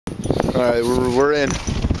All right, we're in.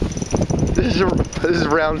 This is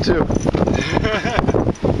round 2.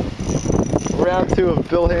 Round 2 of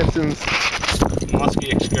Bill Hanson's musky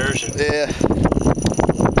excursion. Yeah.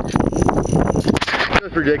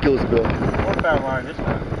 That's ridiculous, Bill. 4-pound line this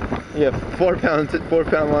time. Yeah, 4 pound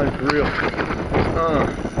line for real.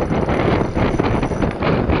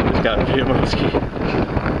 It's gotta be a musky.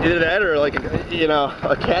 Either that or like, you know,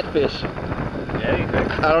 a catfish. Yeah, you think?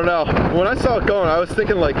 I don't know. When I saw it going, I was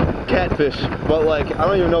thinking like catfish, but like I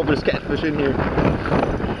don't even know if there's catfish in here.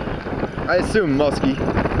 I assume musky.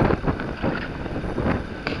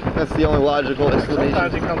 That's the only logical explanation.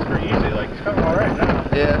 Sometimes it comes pretty easy. Like it's coming all right now.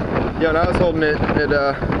 Yeah. Yo, and I was holding it. You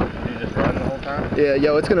just run the whole time? Yeah.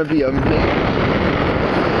 Yo, it's gonna be amazing.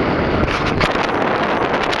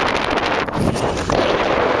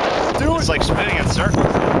 Dude, it's like spinning in circles.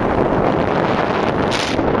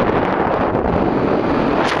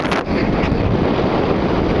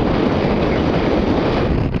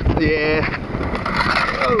 Yeah.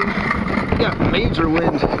 Oh, we got major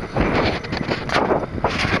wind.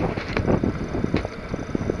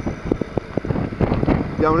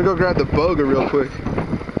 Yeah, I'm gonna go grab the boga real quick.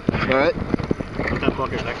 All right. Put that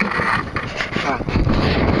bucket next to me.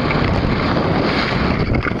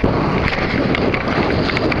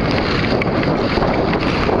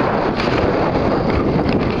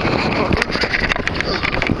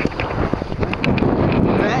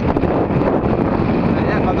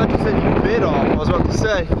 I thought you said you bit off. I was about to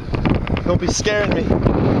say, don't be scaring me.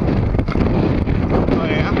 Oh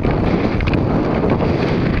yeah?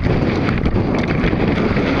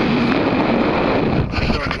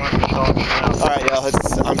 Alright, yo,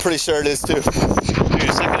 I'm pretty sure it is too. Dude,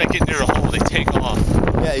 the second I get near a hole, they take off.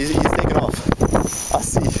 Yeah, he's taking off. I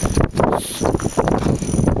see.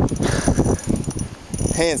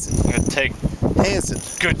 Hanson. I'm gonna take Hanson.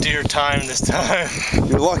 good deer time this time.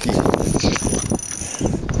 You're lucky.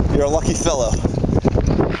 You're a lucky fellow.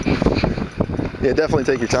 Yeah, definitely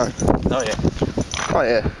take your time. Oh yeah. Oh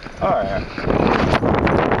yeah. Oh yeah.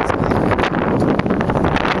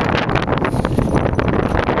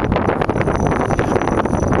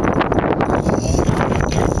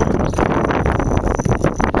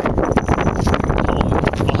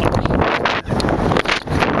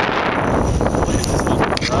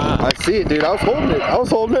 I see it, dude. I was holding it. I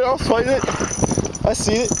was fighting it. I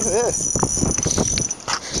see it. Yeah.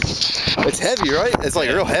 It's heavy, right? It's like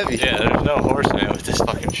real heavy. Yeah, there's no horse in it with this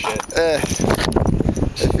fucking shit.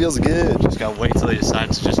 It feels good. Just gotta wait till he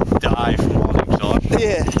decides to just die from all the exhaustion.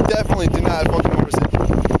 Yeah, definitely do not fucking horse it.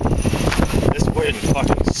 This wind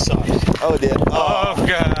fucking sucks. Oh, it did. Oh,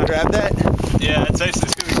 God. Grab that. Yeah, it's gonna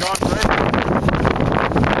be gone forever.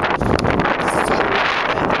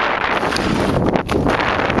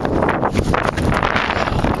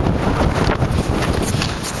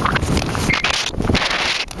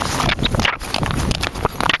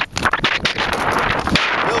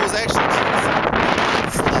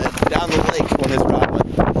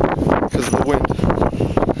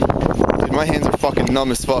 My hands are fucking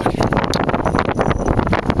numb as fuck.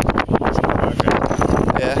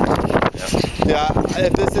 Yeah. Yeah.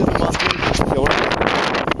 If this isn't musky, we're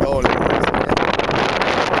going.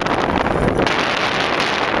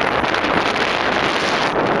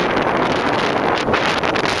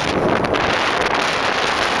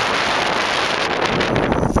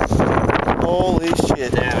 Holy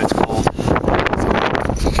shit! Damn, it's cold.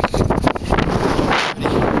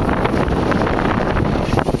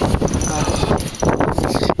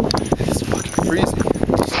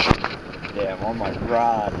 Oh my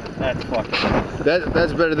god, That's fucking.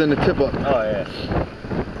 that's better than the tip up. Oh yeah.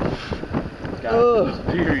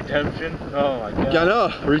 God, redemption. Oh my god. Yeah, I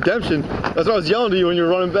know, redemption. That's why I was yelling to you when you were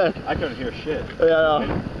running back. I couldn't hear shit. Yeah, I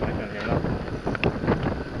know. I couldn't hear nothing.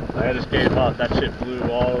 I just gave up. That shit blew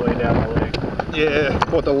all the way down the lake. Yeah.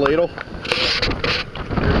 What, the ladle?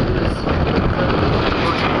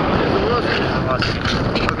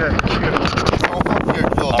 Okay. Oh, fuck here,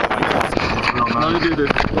 Phil. Let me do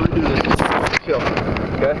this. Chill.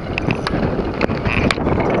 Okay?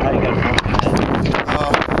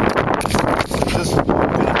 Just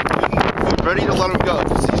ready to let him go.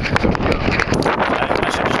 I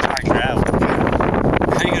should just try and grab him.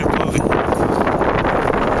 How are you gonna move it?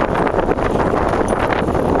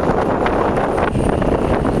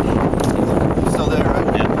 Still there, right?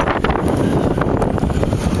 Yeah.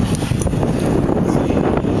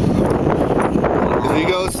 If he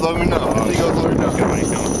goes, let me know. If he goes, let me know.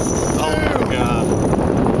 Oh my god.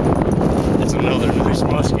 That's another nice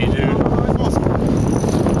musky, dude.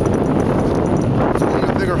 In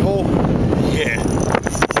a bigger hole. Yeah.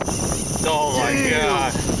 Oh my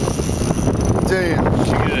god. Damn.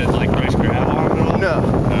 She did it like right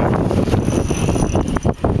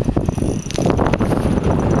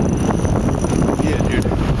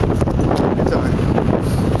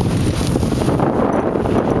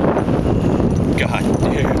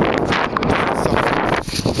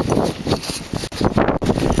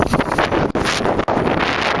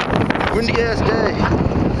Windy ass day.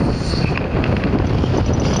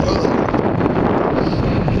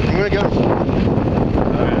 I'm gonna go.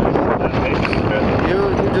 You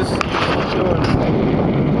just keep going.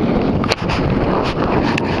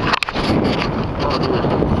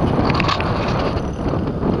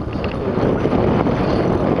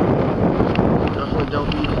 Definitely don't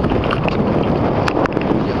be.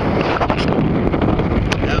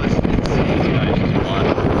 That was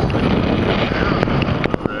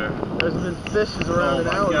there's been fishes around an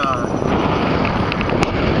hour. Yep.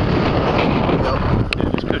 Yeah,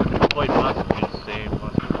 just couldn't quite possibly be the same.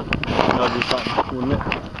 Gotta do something, wouldn't it?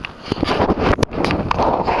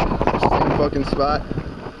 Same fucking spot.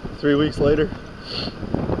 3 weeks later.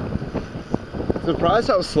 Surprised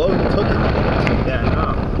how slow he took it. Yeah, I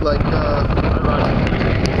know. Like,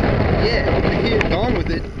 yeah, if he had gone with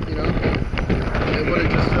it, you know, it would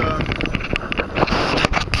have just,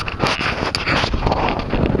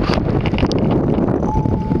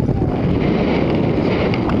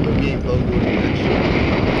 we ain't bogling that shit.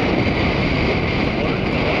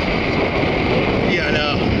 Yeah, I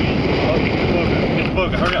know. Get the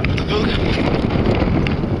boat, hurry up. Okay.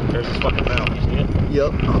 There's his fucking mouth, you see it?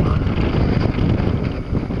 Yep.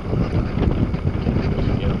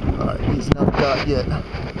 Alright, he's not got yet.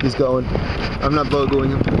 He's going. I'm not bogling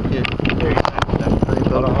him. Here. There you go.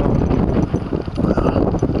 Hold on.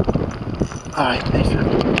 Alright, thanks.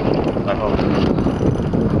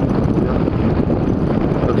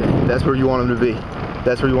 Okay, that's where you want him to be.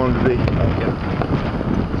 That's where you want him to be. Okay.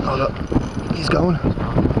 Hold up. He's going.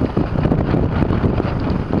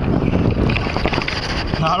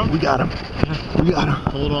 Got him? We got him. We got him.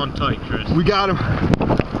 Hold on tight, Chris. We got him.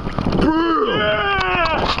 Brr!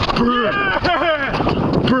 Brr!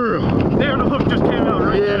 Brr! There, the hook just came out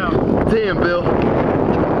right now. Damn, Bill. Fuck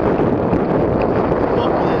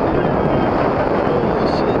yeah, dude. Holy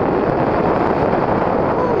shit.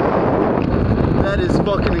 That is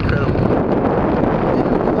fucking incredible.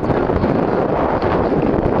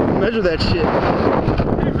 Measure that shit.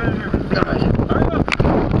 Hey, measure. Alright.